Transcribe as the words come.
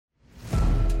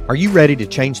Are you ready to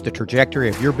change the trajectory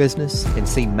of your business and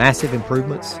see massive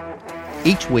improvements?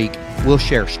 Each week, we'll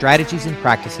share strategies and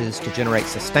practices to generate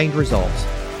sustained results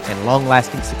and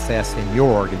long-lasting success in your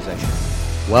organization.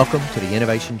 Welcome to the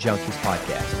Innovation Junkies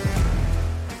podcast.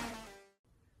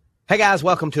 Hey guys,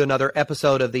 welcome to another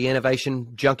episode of the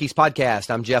Innovation Junkies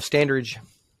podcast. I'm Jeff Standridge.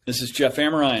 This is Jeff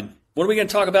Amrine. What are we going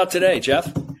to talk about today,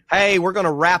 Jeff? Hey, we're going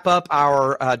to wrap up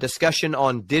our discussion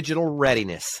on digital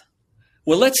readiness.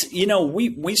 Well,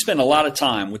 we spend a lot of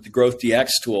time with the Growth DX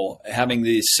tool having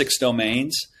these 6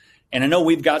 domains. And I know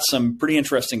we've got some pretty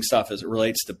interesting stuff as it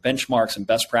relates to benchmarks and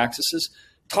best practices.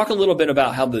 Talk a little bit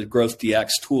about how the Growth DX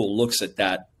tool looks at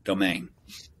that domain.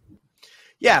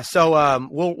 Yeah, so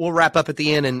we'll wrap up at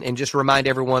the end and just remind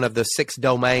everyone of the 6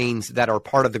 domains that are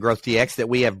part of the Growth DX that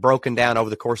we have broken down over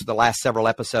the course of the last several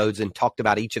episodes and talked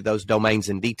about each of those domains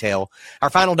in detail. Our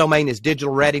final domain is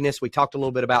digital readiness. We talked a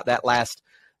little bit about that last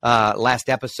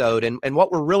episode. And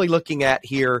what we're really looking at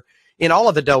here in all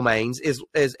of the domains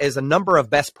is a number of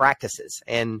best practices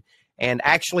and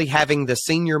actually having the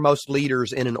senior most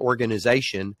leaders in an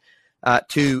organization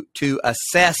to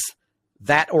assess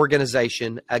that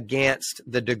organization against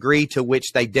the degree to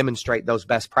which they demonstrate those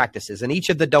best practices. And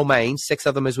each of the domains, 6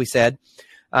 of them, as we said,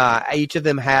 each of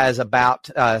them has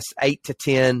about 8 to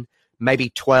 10,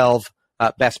 maybe 12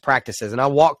 best practices. And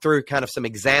I'll walk through kind of some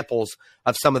examples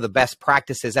of some of the best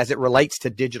practices as it relates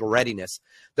to digital readiness.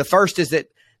 The first is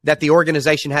that the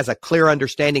organization has a clear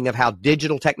understanding of how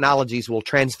digital technologies will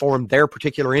transform their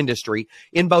particular industry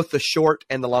in both the short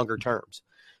and the longer terms.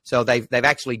 So they've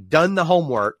actually done the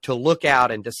homework to look out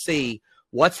and to see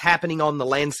what's happening on the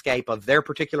landscape of their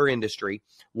particular industry,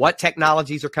 what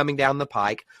technologies are coming down the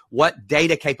pike, what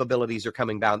data capabilities are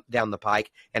coming down the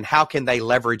pike, and how can they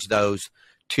leverage those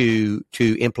to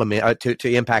implement to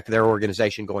impact their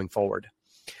organization going forward.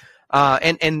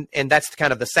 And that's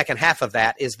kind of the second half of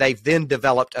that is they've then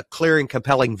developed a clear and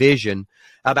compelling vision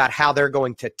about how they're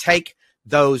going to take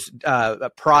those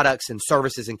products and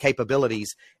services and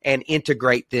capabilities and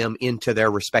integrate them into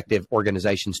their respective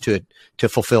organizations to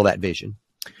fulfill that vision.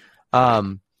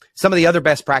 Some of the other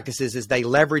best practices is they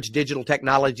leverage digital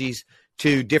technologies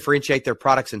to differentiate their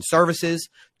products and services,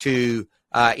 to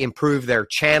improve their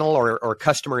channel or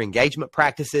customer engagement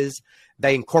practices.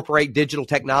 They incorporate digital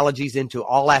technologies into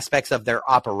all aspects of their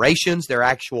operations, their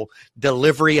actual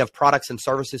delivery of products and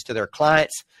services to their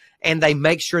clients, and they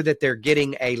make sure that they're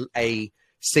getting a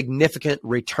significant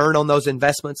return on those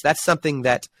investments. That's something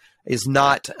that is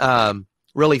not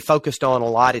really focused on a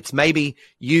lot. It's maybe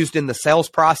used in the sales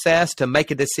process to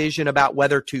make a decision about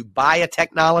whether to buy a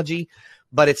technology,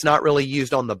 but it's not really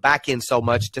used on the back end so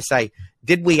much to say,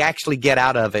 did we actually get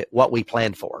out of it what we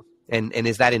planned for? And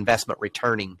is that investment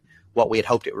returning what we had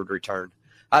hoped it would return?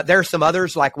 There are some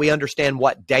others, like we understand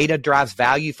what data drives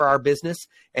value for our business,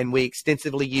 and we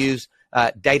extensively use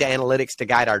data analytics to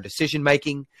guide our decision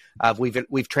making.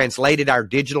 We've translated our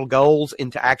digital goals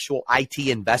into actual IT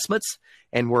investments,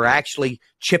 and we're actually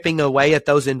chipping away at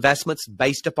those investments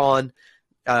based upon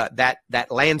that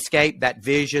landscape, that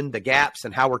vision, the gaps,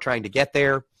 and how we're trying to get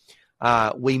there.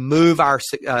 We move our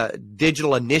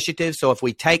digital initiatives. So if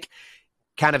we take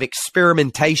kind of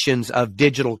experimentations of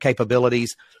digital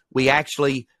capabilities, we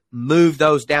actually move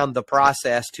those down the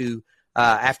process to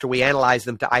after we analyze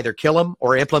them to either kill them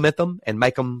or implement them and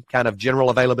make them kind of general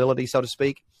availability, so to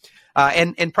speak.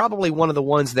 And probably one of the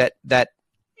ones that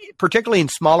particularly in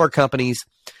smaller companies,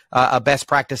 a best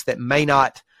practice that may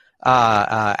not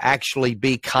actually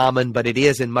be common, but it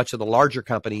is in much of the larger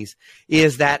companies,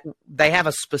 is that they have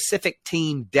a specific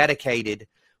team dedicated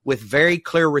with very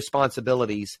clear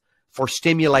responsibilities for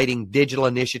stimulating digital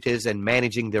initiatives and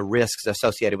managing the risks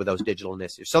associated with those digital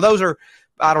initiatives. So those are,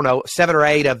 7 or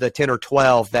 8 of the 10 or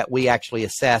 12 that we actually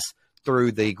assess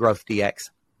through the Growth DX.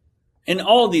 And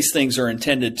all of these things are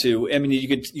intended to, you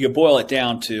could boil it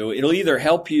down to, it'll either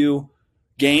help you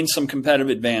gain some competitive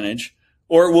advantage,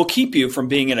 or it will keep you from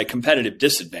being at a competitive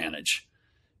disadvantage,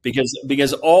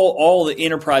 because all the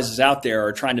enterprises out there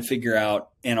are trying to figure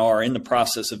out and are in the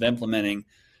process of implementing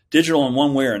digital in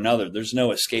one way or another. There's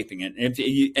no escaping it.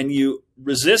 And you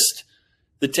resist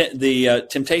the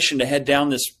temptation to head down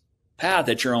this path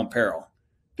at your own peril,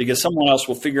 because someone else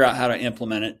will figure out how to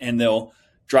implement it, and they'll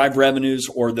drive revenues,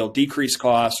 or they'll decrease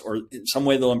costs, or in some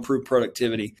way they'll improve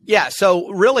productivity. Yeah. So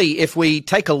really, if we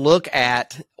take a look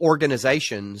at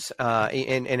organizations,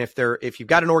 and if you've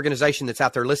got an organization that's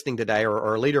out there listening today,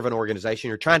 or a leader of an organization,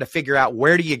 you're trying to figure out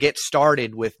where do you get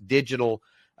started with digital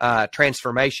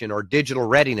transformation or digital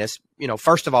readiness,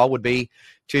 first of all would be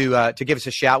to give us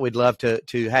a shout. We'd love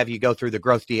to have you go through the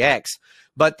Growth DX.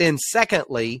 But then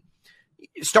secondly,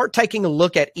 start taking a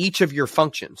look at each of your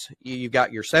functions. You've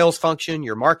got your sales function,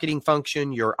 your marketing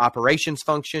function, your operations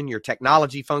function, your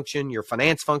technology function, your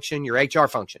finance function, your HR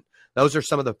function. Those are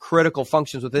some of the critical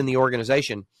functions within the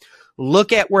organization.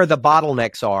 Look at where the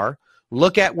bottlenecks are.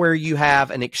 Look at where you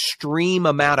have an extreme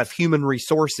amount of human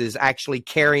resources actually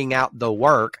carrying out the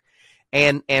work,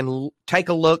 and take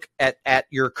a look at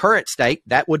your current state.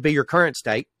 That would be your current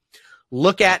state.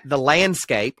 Look at the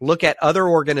landscape. Look at other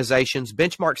organizations.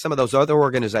 Benchmark some of those other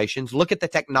organizations. Look at the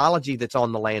technology that's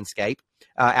on the landscape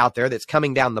out there that's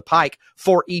coming down the pike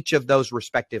for each of those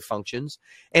respective functions,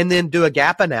 and then do a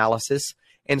gap analysis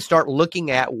and start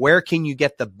looking at where can you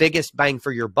get the biggest bang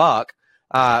for your buck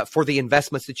for the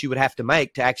investments that you would have to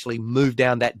make to actually move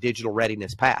down that digital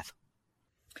readiness path.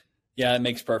 Yeah, it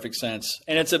makes perfect sense.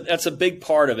 And that's a big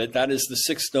part of it. That is the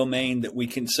sixth domain that we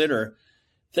consider.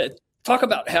 Talk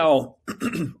about how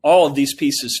all of these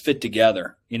pieces fit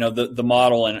together, the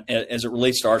model and as it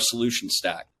relates to our solution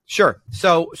stack. Sure.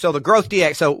 So the Growth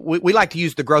DX, so we like to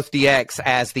use the Growth DX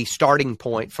as the starting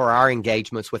point for our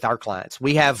engagements with our clients.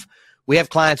 We have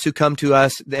clients who come to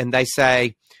us and they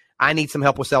say, I need some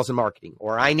help with sales and marketing,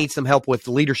 or I need some help with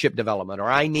leadership development,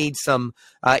 or I need some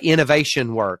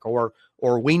innovation work, or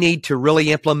we need to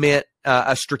really implement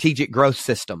a strategic growth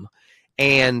system.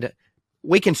 And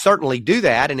we can certainly do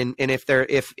that. And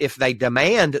if they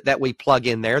demand that we plug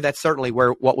in there, that's certainly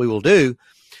what we will do.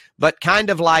 But kind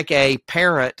of like a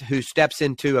parent who steps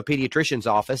into a pediatrician's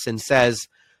office and says,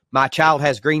 my child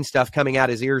has green stuff coming out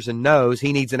his ears and nose,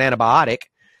 he needs an antibiotic.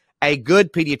 A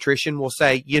good pediatrician will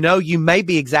say, you may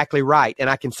be exactly right,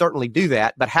 and I can certainly do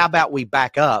that, but how about we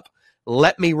back up?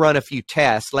 Let me run a few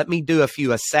tests. Let me do a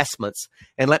few assessments,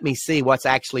 and let me see what's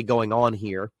actually going on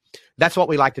here. That's what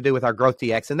we like to do with our Growth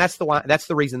DX, and that's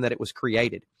the reason that it was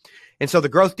created. And so the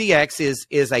Growth DX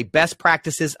is a best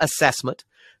practices assessment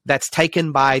that's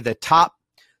taken by the top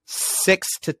 7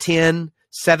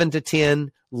 to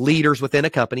 10 leaders within a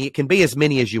company. It can be as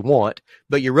many as you want,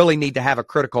 but you really need to have a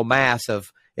critical mass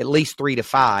of at least 3 to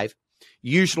 5.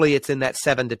 Usually it's in that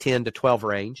 7 to 10 to 12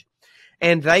 range.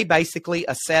 And they basically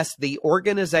assess the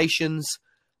organization's,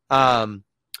 the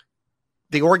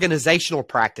organizational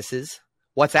practices,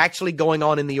 what's actually going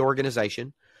on in the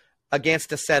organization,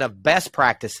 against a set of best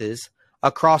practices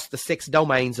across the 6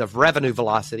 domains of revenue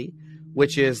velocity,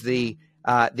 which is the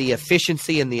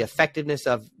efficiency and the effectiveness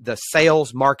of the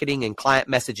sales, marketing, and client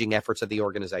messaging efforts of the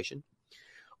organization.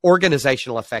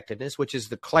 Organizational effectiveness, which is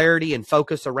the clarity and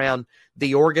focus around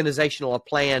the organizational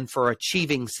plan for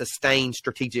achieving sustained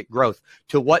strategic growth.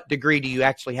 To what degree do you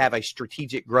actually have a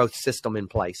strategic growth system in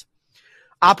place?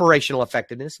 Operational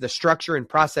effectiveness, the structure and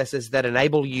processes that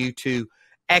enable you to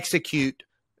execute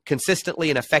consistently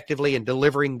and effectively in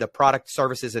delivering the product,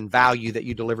 services, and value that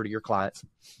you deliver to your clients.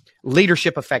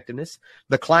 Leadership effectiveness,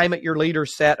 the climate your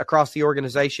leaders set across the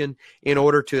organization in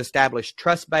order to establish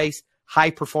trust-based,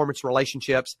 high-performance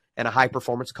relationships and a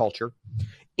high-performance culture.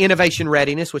 Innovation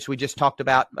readiness, which we just talked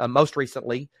about most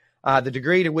recently, the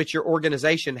degree to which your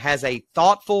organization has a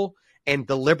thoughtful and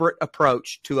deliberate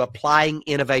approach to applying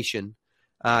innovation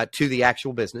to the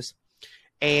actual business.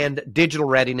 And digital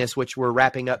readiness, which we're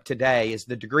wrapping up today, is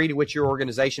the degree to which your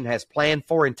organization has planned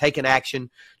for and taken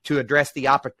action to address the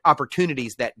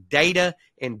opportunities that data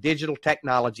and digital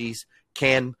technologies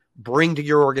can bring to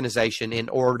your organization in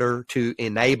order to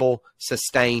enable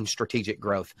sustained strategic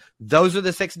growth. Those are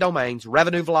the 6 domains: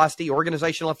 revenue velocity,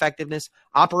 organizational effectiveness,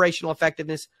 operational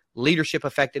effectiveness, leadership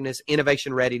effectiveness,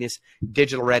 innovation readiness,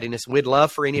 digital readiness. We'd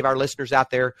love for any of our listeners out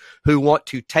there who want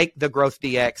to take the Growth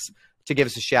DX to give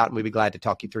us a shout, and we'd be glad to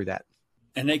talk you through that.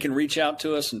 And they can reach out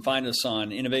to us and find us on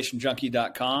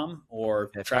innovationjunkie.com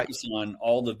or track us on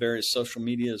all the various social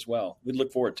media as well. We'd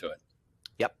look forward to it.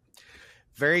 Yep.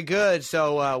 Very good.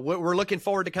 So we're looking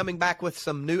forward to coming back with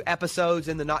some new episodes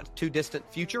in the not too distant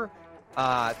future.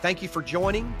 Thank you for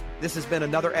joining. This has been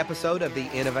another episode of the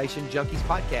Innovation Junkies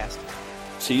podcast.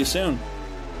 See you soon.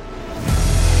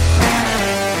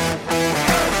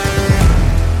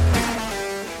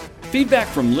 Feedback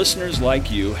from listeners like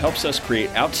you helps us create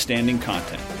outstanding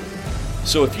content.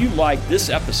 So if you like this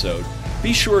episode,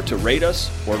 be sure to rate us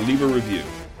or leave a review.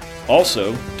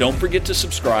 Also, don't forget to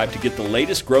subscribe to get the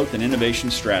latest growth and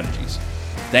innovation strategies.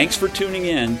 Thanks for tuning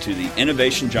in to the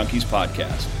Innovation Junkies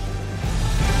podcast.